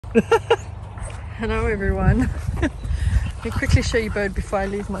Hello everyone. Let me quickly show you Bird before I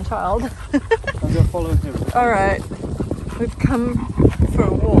lose my child. I'm gonna follow him. Alright, we've come for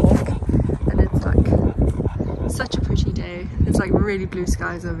a walk and it's like such a pretty day. It's like really blue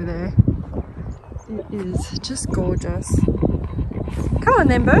skies over there. It is just gorgeous. Come on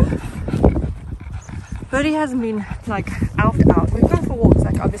then, Bird. Birdie hasn't been like out. We've gone for walks,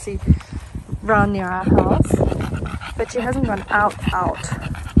 like obviously round near our house, but she hasn't gone out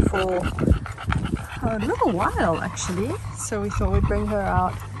for a little while actually. So we thought we'd bring her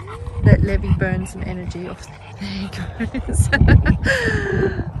out, let Levy burn some energy off. There he goes.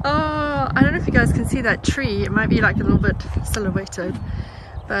 Oh, I don't know if you guys can see that tree. It might be like a little bit silhouetted,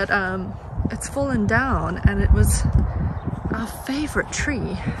 but it's fallen down, and it was our favorite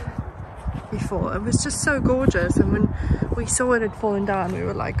tree before. It was just so gorgeous, and when we saw it had fallen down, we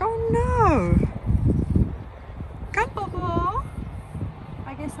were like, oh no! Come on!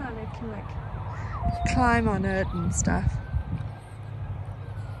 I guess now they can like climb on it and stuff.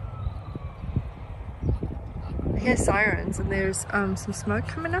 I hear sirens, and there's some smoke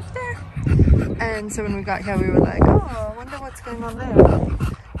coming up there, and so when we got here we were like, oh, I wonder what's going on there.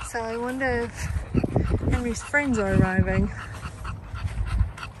 So I wonder if Henry's friends are arriving.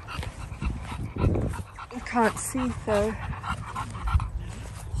 I can't see though.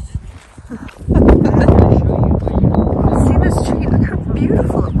 See this tree? Look how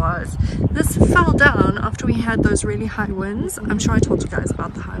beautiful it was. This fell down after we had those really high winds. I'm sure I told you guys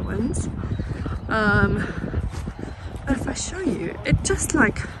about the high winds. But if I show you, it just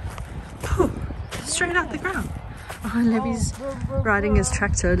like poof, straight out the ground. Oh, Levy's riding his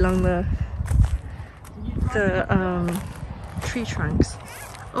tractor along the tree trunks.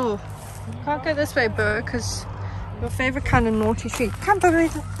 Oh, can't go this way, Burr, because your favorite kind of naughty tree. Come, Burr,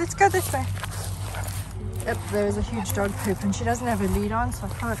 let's go this way. Yep, there's a huge dog poop, and she doesn't have a lead on, so I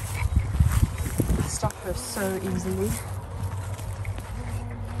can't stop her so easily.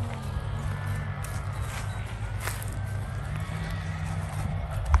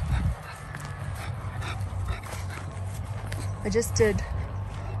 I just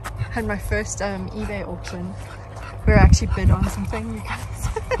had my first eBay auction where I actually bid on something, you guys.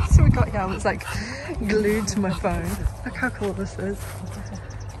 So we got here, I was like glued to my phone. Look how cool this is.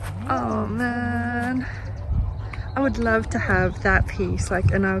 Oh man, I would love to have that piece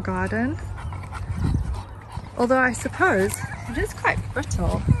like in our garden. Although I suppose it is quite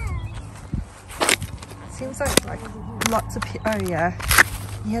brittle. Seems like lots of oh yeah.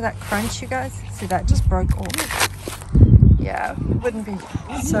 You hear that crunch, you guys? See, that just broke off. Yeah, it wouldn't be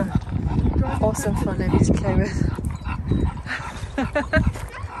so awesome for Levy to play with.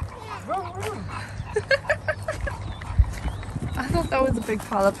 I thought that was a big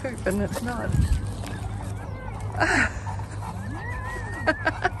pile of poop, and it's not.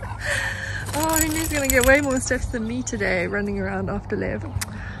 Oh, Henry's gonna get way more steps than me today running around after Lev.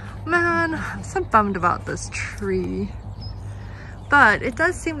 Man, I'm so bummed about this tree. But it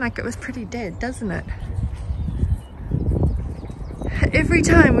does seem like it was pretty dead, doesn't it? Every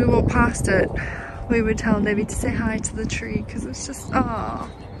time we walk past it, we would tell Levy to say hi to the tree, because it's just, oh,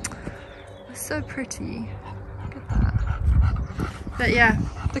 it's so pretty. Look at that. But yeah,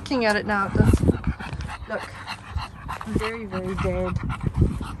 looking at it now, it does look very, very dead.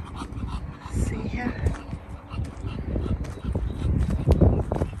 See here?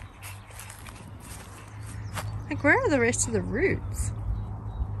 Like, where are the rest of the roots?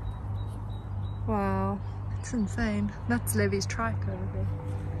 Wow. It's insane. That's Levy's trike over there.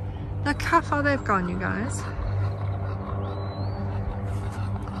 Look how far they've gone, you guys.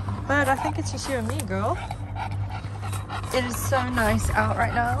 But I think it's just you and me, girl. It is so nice out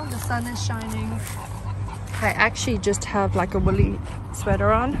right now. The sun is shining. I actually just have like a woolly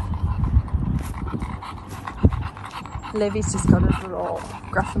sweater on. Levy's just got his little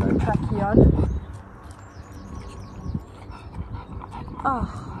Gruffalo trackie on.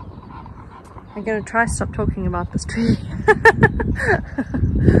 Oh. I'm gonna try to stop talking about this tree.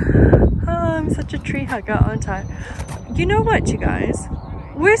 Oh, I'm such a tree hugger, aren't I? You know what, you guys?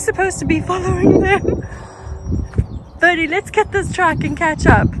 We're supposed to be following them. Birdie, let's get this track and catch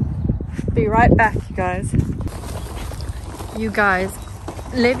up. Be right back, you guys. You guys,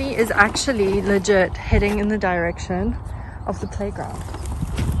 Levy is actually legit heading in the direction of the playground.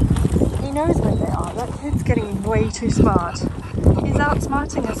 He knows where they are. That kid's getting way too smart. He's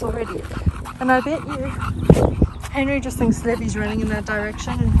outsmarting us already. And I bet you Henry just thinks Levy's running in that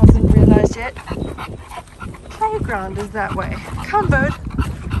direction and hasn't realized yet. Playground is that way. Come, Bird.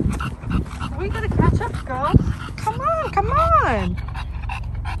 We gotta catch up, girl. Come on, come on.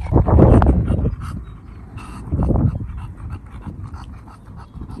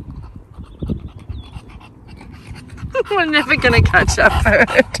 We're never gonna catch up,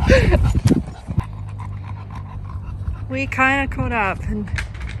 Bird. We kind of caught up and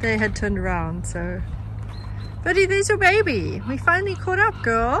they had turned around, so. Birdie, there's your baby. We finally caught up,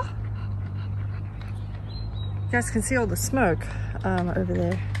 girl. You guys can see all the smoke over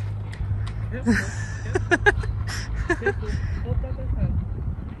there.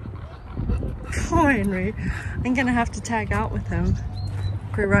 Poor Henry. I'm gonna have to tag out with him.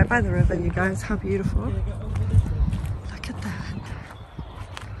 We're right by the river, you guys. How beautiful. Look at that.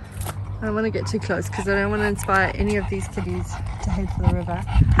 I don't want to get too close because I don't want to inspire any of these kitties to head for the river.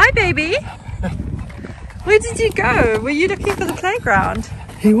 Hi, baby. Where did you go? Were you looking for the playground?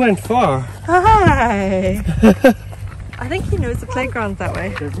 He went far. Hi. I think he knows the playground's that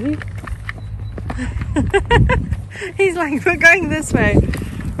way. Does he? He's like, we're going this way.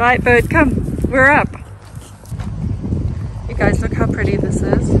 Right, Bird, come. We're up. You guys, look how pretty this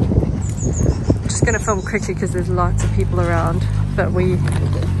is. I'm just going to film quickly because there's lots of people around. But we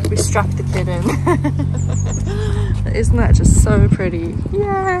strapped the kid in. Isn't that just so pretty?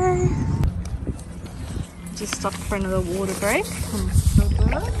 Yay! Just stopped for another water break.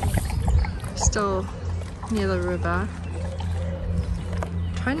 Still near the river.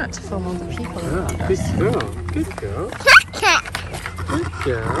 Try not to film all the people around us. Good girl. Good girl. Good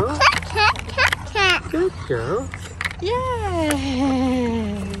girl. Good girl. Yay!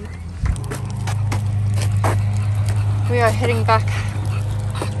 We are heading back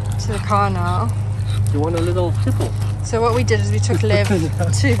to the car now. You want a little tipple? So what we did is we took Liv to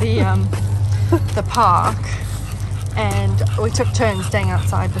the park and we took turns staying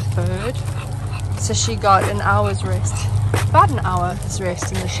outside with Bird. So she got an hour's rest, about an hour's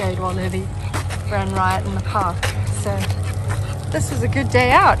rest in the shade while Livy ran riot in the park. So this was a good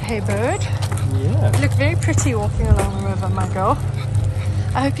day out, hey Bird? Yeah. You look very pretty walking along the river, my girl.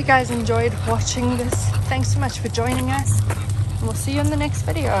 I hope you guys enjoyed watching this. Thanks so much for joining us. And we'll see you in the next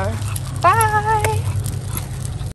video. Bye!